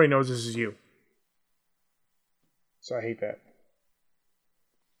 like, everybody knows this is you. So I hate that.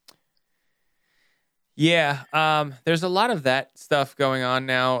 Yeah, there's a lot of that stuff going on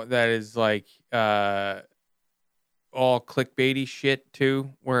now that is like all clickbaity shit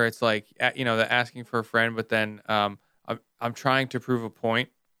too, where it's like the asking for a friend, but then I'm trying to prove a point,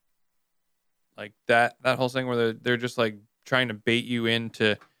 like that whole thing where they're just like trying to bait you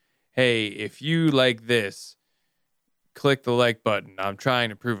into, hey, if you like this, click the like button. I'm trying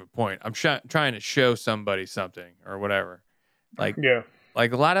to prove a point. I'm trying to show somebody something or whatever. Like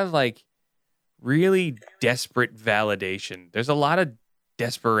like a lot of like really desperate validation. There's a lot of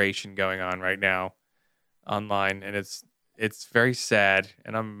desperation going on right now online, and it's very sad.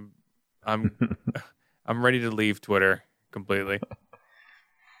 And I'm ready to leave Twitter completely.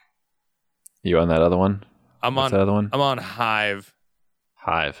 You on that other one? What's that other one? I'm on Hive.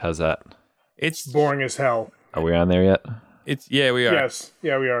 Hive, how's that? It's boring as hell. Are we on there yet? We are. Yes,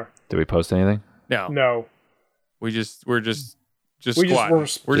 yeah, we are. Did we post anything? No. We're just squatting.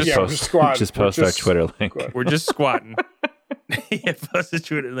 We're just squatting. Just post our Twitter link. We're just squatting. Yeah, post the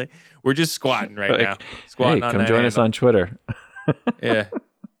Twitter link. We're just squatting right now. Squatting on come that join handle. us on Twitter. Yeah.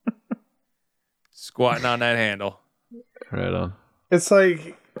 Squatting on that handle. Right on. It's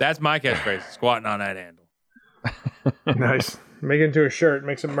like, that's my catchphrase. Squatting on that handle. Nice. Make it into a shirt.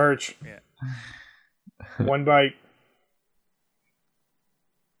 Make some merch. Yeah. One bite.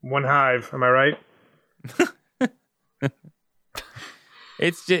 One hive. Am I right?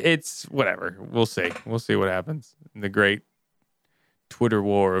 It's whatever. We'll see. We'll see what happens in the great Twitter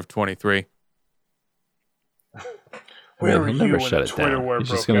war of 23. Where were he'll you never when shut the it Twitter down. war He's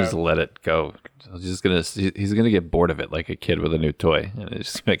just broke gonna out? just let it go. He's gonna get bored of it like a kid with a new toy, and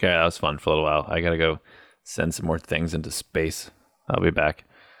it's just like, that was fun for a little while. I gotta go send some more things into space. I'll be back.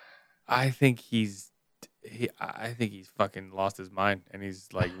 I think he's fucking lost his mind, and he's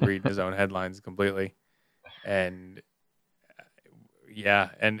like reading his own headlines completely. And yeah,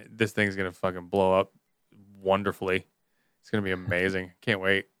 and this thing's gonna fucking blow up wonderfully. It's gonna be amazing. Can't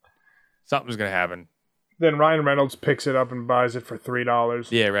wait. Something's gonna happen. Then Ryan Reynolds picks it up and buys it for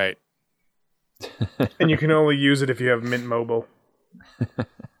 $3. Yeah, right. And you can only use it if you have Mint Mobile.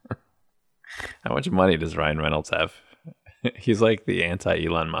 How much money does Ryan Reynolds have? He's like the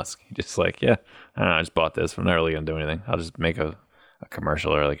anti-Elon Musk. He just like, yeah, I don't know, I just bought this. I'm not really gonna do anything. I'll just make a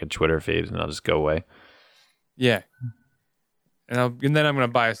commercial or like a Twitter feed, and I'll just go away. Yeah. And then I'm gonna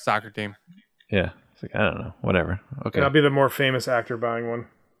buy a soccer team. Yeah, it's like, I don't know, whatever. Okay, And I'll be the more famous actor buying one.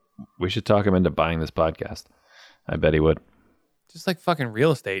 we should talk him into buying this podcast. I bet he would. Just like fucking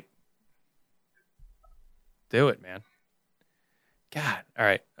real estate. Do it, man. God. All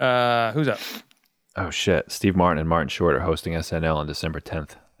right. Who's up? Oh shit! Steve Martin and Martin Short are hosting SNL on December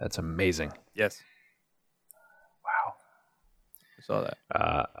 10th. That's amazing. Yes. Wow. I saw that.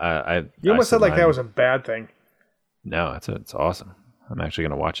 You almost said like mine. that was a bad thing. No, it's awesome. I'm actually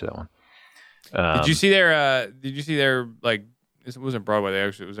gonna watch that one. Did you see their? Like? It wasn't Broadway.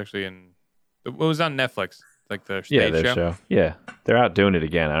 It was actually in. It was on Netflix. Like the stage their show. show. Yeah, they're out doing it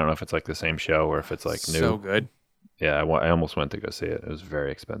again. I don't know if it's like the same show or if it's like new. So good. Yeah, I almost went to go see it. It was very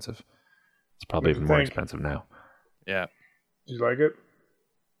expensive. It's probably even more expensive now. Yeah. Did you like it?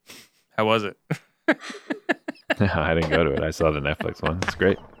 How was it? No, I didn't go to it. I saw the Netflix one. It's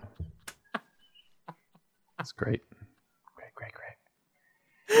great. It's great. Great.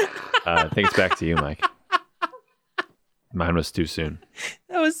 I think it's back to you, Mike. Mine was too soon.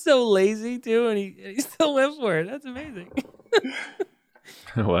 That was so lazy too, and he still went for it. That's amazing.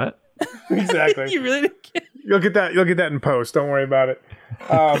 What? Exactly. You really didn't care. You'll get that in post. Don't worry about it.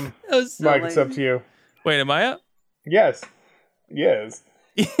 Um, That was so Mike, it's up lame. to you. Wait, am I up? Yes. Yes.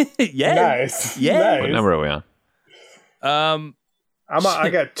 Yeah. Nice. Yeah. Nice. What number are we on? I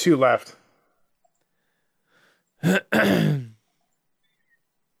got 2 left.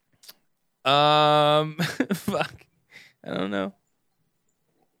 Fuck. I don't know.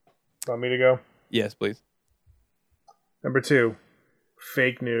 Want me to go? Yes, please. Number 2.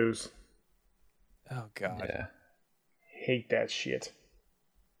 Fake news. Oh God. Yeah. Hate that shit.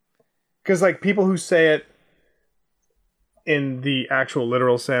 Because, like, people who say it in the actual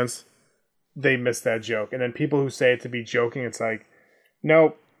literal sense, they miss that joke. And then people who say it to be joking, it's like,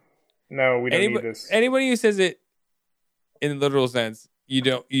 nope. No, we don't need this. Anybody who says it in the literal sense, you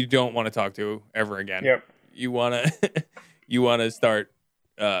don't want to talk to ever again. Yep. You wanna you wanna start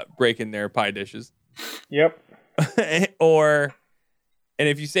breaking their pie dishes. Yep. And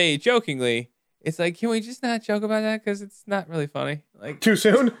if you say it jokingly, it's like, can we just not joke about that because it's not really funny? Like Too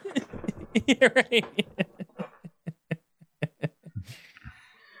soon? You're right.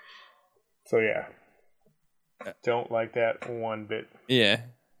 So, yeah. Don't like that one bit. Yeah,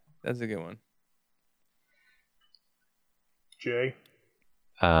 that's a good one. Jay?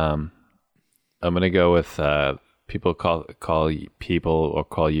 I'm gonna go with people call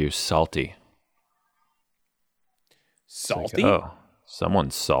you salty. Salty? Like, oh,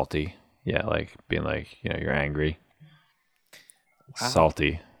 someone's salty. Yeah, like being like, you're angry. Wow.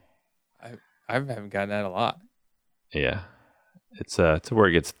 Salty. I haven't gotten that a lot. Yeah. It's a word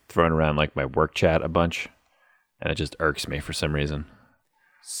that gets thrown around like my work chat a bunch, and it just irks me for some reason.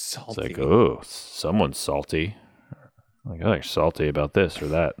 Salty. It's like, oh, someone's salty. Like, oh, you're salty about this or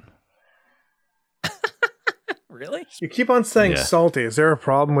that. Really? You keep on saying Yeah. salty. Is there a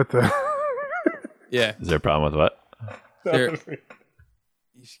problem with the... Yeah. Is there a problem with what? There-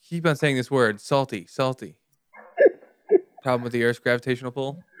 You keep on saying this word, salty, salty. Problem with the Earth's gravitational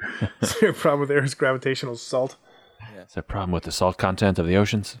pull? Is there a problem with Earth's gravitational salt? Is there a problem with the salt content of the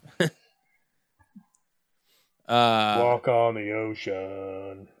oceans? Walk on the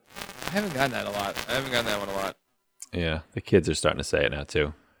ocean. I haven't gotten that a lot. I haven't gotten that one a lot. Yeah, the kids are starting to say it now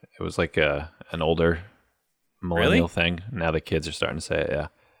too. It was like an older millennial Really? thing. Now the kids are starting to say it. Yeah.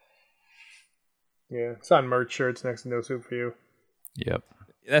 Yeah, it's on merch shirts next to No Soup for You. Yep.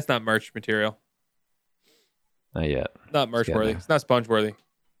 That's not merch material. Not yet. Not merch getting worthy. there. It's not sponge worthy.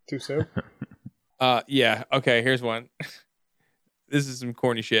 Too soon? Yeah. Okay. Here's one. This is some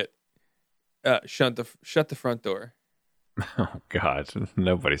corny shit. Shut the front door. Oh God,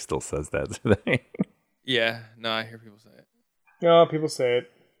 nobody still says that today. Yeah. No, I hear people say it. No, people say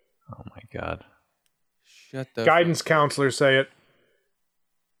it. Oh my God. Shut the Guidance counselors say it.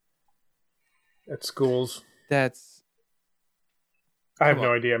 At schools. That's I have Come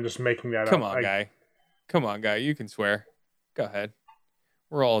no on. idea. I'm just making that come up. on, guy. Come on, guy. You can swear. Go ahead.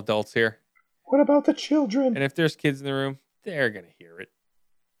 We're all adults here, What about the children? and if there's kids in the room, they're gonna hear it.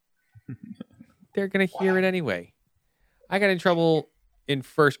 They're gonna hear it anyway. I got in trouble in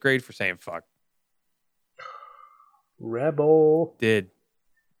first grade for saying fuck. Rebel. Did.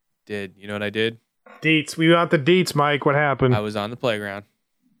 You know what I did? Deets. We got the deets, Mike. What happened? I was on the playground.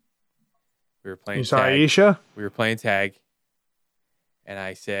 We were playing You saw tag. Aisha? We were playing tag. And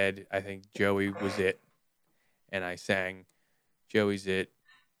I said, I think Joey was it. And I sang, Joey's it.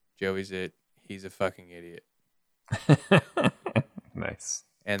 Joey's it. He's a fucking idiot. Nice.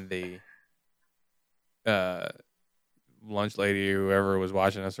 And the lunch lady, whoever was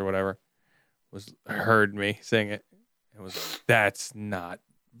watching us or whatever, heard me sing it and was like, "That's not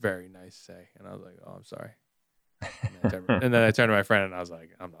very nice to say." And I was like, "Oh, I'm sorry." And then I turned to my friend and I was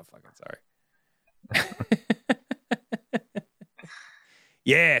like, "I'm not fucking sorry."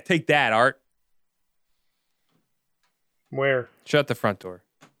 Yeah, take that, Art. Where? Shut the front door.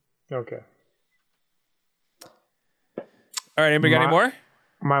 Okay. All right, anybody got any more?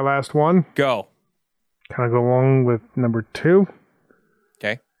 My last one. Go. Kind of go along with number 2.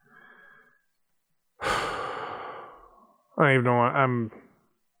 Okay. I don't even know what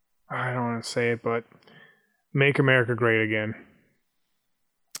I don't want to say it, but Make America Great Again.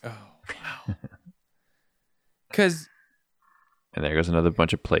 Oh, wow. Because, And there goes another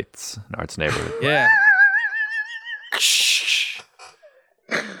bunch of plates in Art's neighborhood. yeah.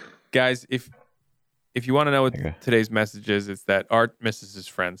 Guys, if you want to know what Okay. today's message is, it's that Art misses his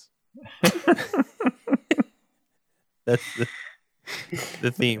friends. That's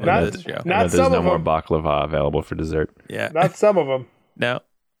the theme Not- of this show. not- And that some there's no of more them. baklava available for dessert. Yeah. Not some of them. No.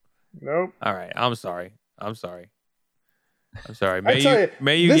 Nope. All right. I'm sorry. I'm sorry. I tell you,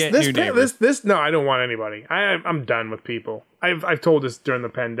 May you get new neighbors. No, I don't want anybody. I'm done with people. I've told this during the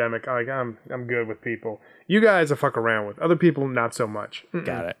pandemic. I'm good with people. You guys I fuck around with. Other people, not so much.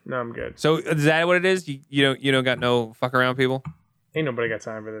 Got it. No, I'm good. So is that what it is? You don't got no fuck around people? Ain't nobody got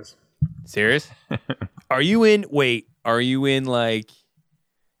time for this. Serious? Are you in like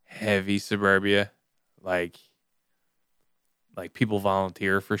heavy suburbia? Like people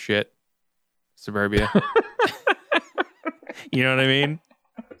volunteer for shit? Suburbia? You know what I mean?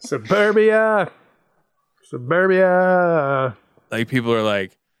 Suburbia. Like people are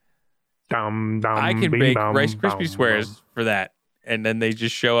like, I can bake Rice Krispie squares for that. And then they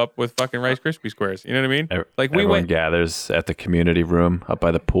just show up with fucking Rice Krispie squares. You know what I mean? Like everyone gathers at the community room up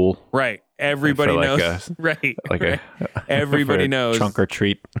by the pool. Right. Everybody like knows. Right. Like right. Everybody knows. Trunk or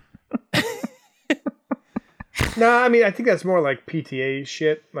treat. No, I mean, I think that's more like PTA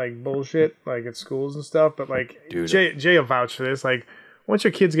shit, like bullshit, like at schools and stuff. But like, Dude. Jay will vouch for this. Like, once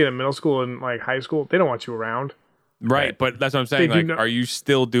your kids get in middle school and like high school, they don't want you around. Right. But that's what I'm saying. Like, are you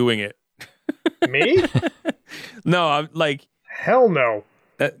still doing it? Me? No, I'm like, hell no.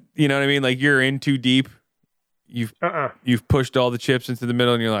 That, you know what I mean? Like you're in too deep. You've pushed all the chips into the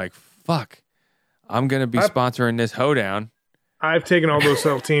middle, and you're like, fuck, I'm gonna be sponsoring this hoedown. I've taken all those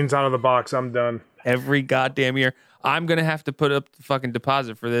saltines out of the box. I'm done. Every goddamn year, I'm gonna have to put up the fucking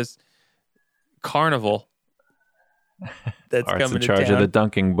deposit for this carnival that's Art's coming in charge to town. of the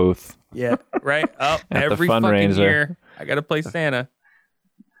dunking booth. Yeah, right. Oh, At the every fucking fundraiser. year, I gotta play Santa.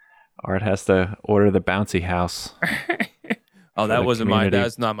 Art has to order the bouncy house. Oh, that wasn't my. community.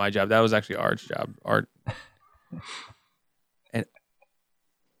 That's not my job. That was actually Art's job. Art. And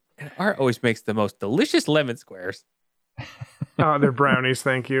Art always makes the most delicious lemon squares. Oh, they're brownies.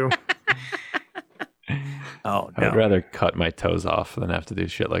 Thank you. Oh I would rather cut my toes off than have to do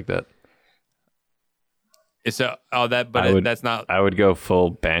shit like that. So, that's not. I would go full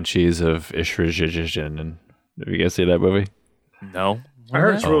Banshees of Ishrijijin. And did you guys see that movie? No. I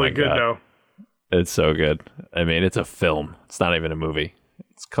heard it's Oh really my good God. though. It's so good. I mean, it's a film. It's not even a movie.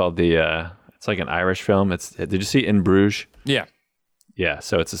 It's called it's like an Irish film. Did you see In Bruges? Yeah. Yeah.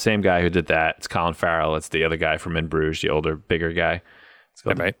 So it's the same guy who did that. It's Colin Farrell. It's the other guy from In Bruges, the older, bigger guy. It's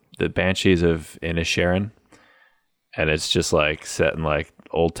called Okay. The Banshees of Inisherin. And it's just like set in like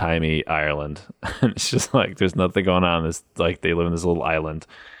old timey Ireland. And it's just like, there's nothing going on. It's like they live in this little island.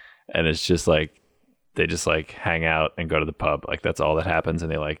 And it's just like, they just like hang out and go to the pub. Like that's all that happens. And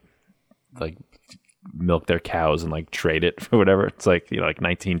they like milk their cows and like trade it for whatever. It's like, like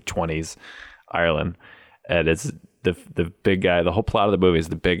 1920s Ireland. And it's the big guy. The whole plot of the movie is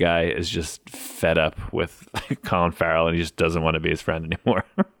the big guy is just fed up with Colin Farrell and he just doesn't want to be his friend anymore.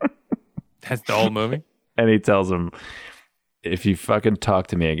 That's the whole movie. And he tells him, if you fucking talk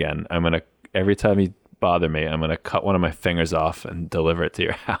to me again, every time you bother me, I'm going to cut one of my fingers off and deliver it to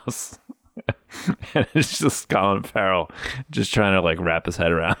your house. And it's just Colin Farrell just trying to like wrap his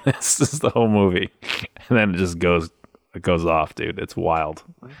head around this. This is the whole movie. And then it just goes off, dude. It's wild.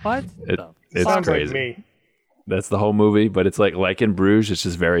 What? It's Sounds crazy. like me. That's the whole movie, but it's like In Bruges, it's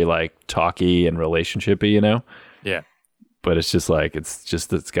just very like talky and relationshipy, you know? Yeah. But it's just like it's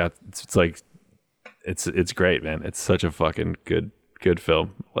great, man. It's such a fucking good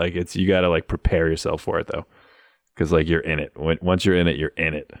film. Like you got to like prepare yourself for it though. Cuz like you're in it. Once you're in it, you're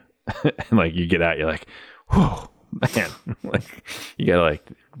in it. And like you get out, you're like, whoa, man. Like you got to like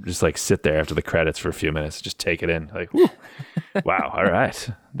just like sit there after the credits for a few minutes, just take it in. Like, whew, wow, all right.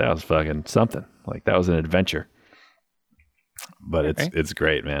 That was fucking something. Like that was an adventure. But it's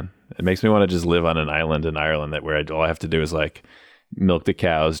great, man. It makes me want to just live on an island in Ireland where all I have to do is like milk the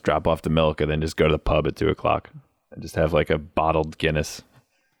cows, drop off the milk, and then just go to the pub at 2:00 and just have like a bottled Guinness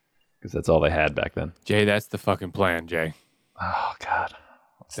because that's all they had back then. Jay, that's the fucking plan, Jay. Oh God,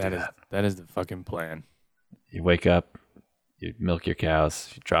 That is the fucking plan. You wake up, you milk your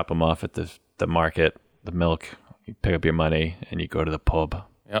cows, you drop them off at the market, the milk, you pick up your money, and you go to the pub.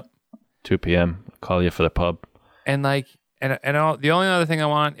 Yep. 2 p.m. Call you for the pub. And like, the only other thing I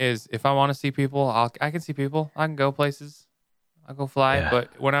want is if I want to see people, I can see people. I can go places. I'll go fly. Yeah.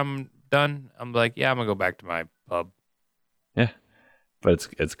 But when I'm done, I'm like, yeah, I'm gonna go back to my pub. Yeah, but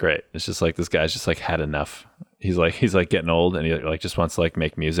it's great. It's just like this guy's just like had enough. He's like getting old, and he like just wants to like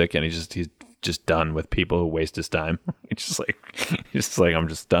make music, and he's just done with people who waste his time. He's just like I'm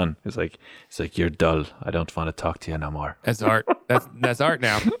just done. It's like you're dull. I don't want to talk to you no more. That's art. That's art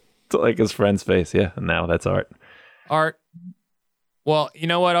now. It's like his friend's face. Yeah, and now that's art. Art. Well, you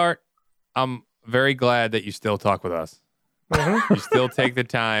know what, Art? I'm very glad that you still talk with us. You still take the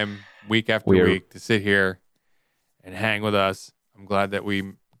time week after week to sit here and hang with us. I'm glad that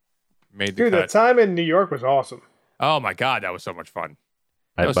we made the Dude, cut. that time in New York was awesome. Oh my God, that was so much fun.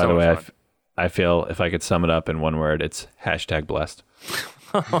 By the way, I feel if I could sum it up in one word, it's #blessed.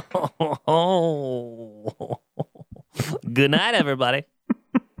 Good night, everybody.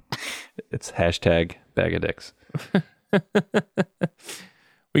 It's #bag of dicks.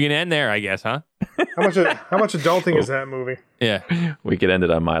 We can end there, I guess, huh? How much adulting is that movie? Yeah. We could end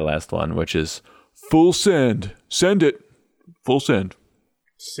it on my last one, which is full send. Send it. Full send.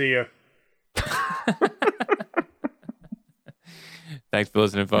 See ya. Thanks for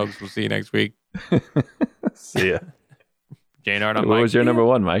listening, folks. We'll see you next week. See ya. Jay and Art on What Mike. was your number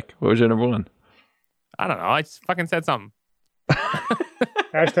one, Mike? What was your number one? I don't know. I just fucking said something.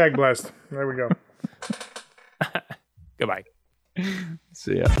 #blessed. There we go. Goodbye.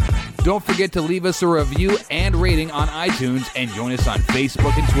 See ya. Don't forget to leave us a review and rating on iTunes and join us on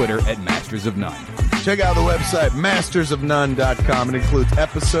Facebook and Twitter at Masters of None. Check out the website, mastersofnone.com. It includes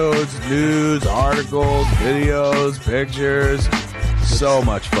episodes, news, articles, videos, pictures. So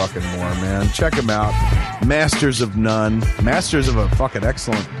much fucking more, man. Check them out. Masters of None. Masters of a fucking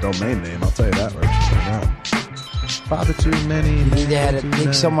excellent domain name. I'll tell you that right. Father too many. You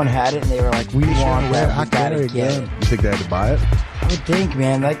think someone had it and they were like, we want that. We gotta get it. You think they had to buy it? I would think,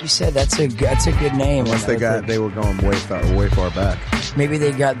 man. Like you said, that's a good name. Unless they were going way far back. Maybe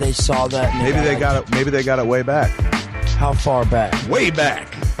they saw that. And Maybe they got it way back. How far back? Way back.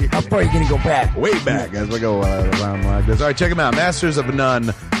 How far are you gonna go back? Way back as we go around like this. All right, check them out.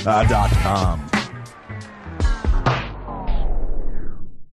 Mastersofnone.com.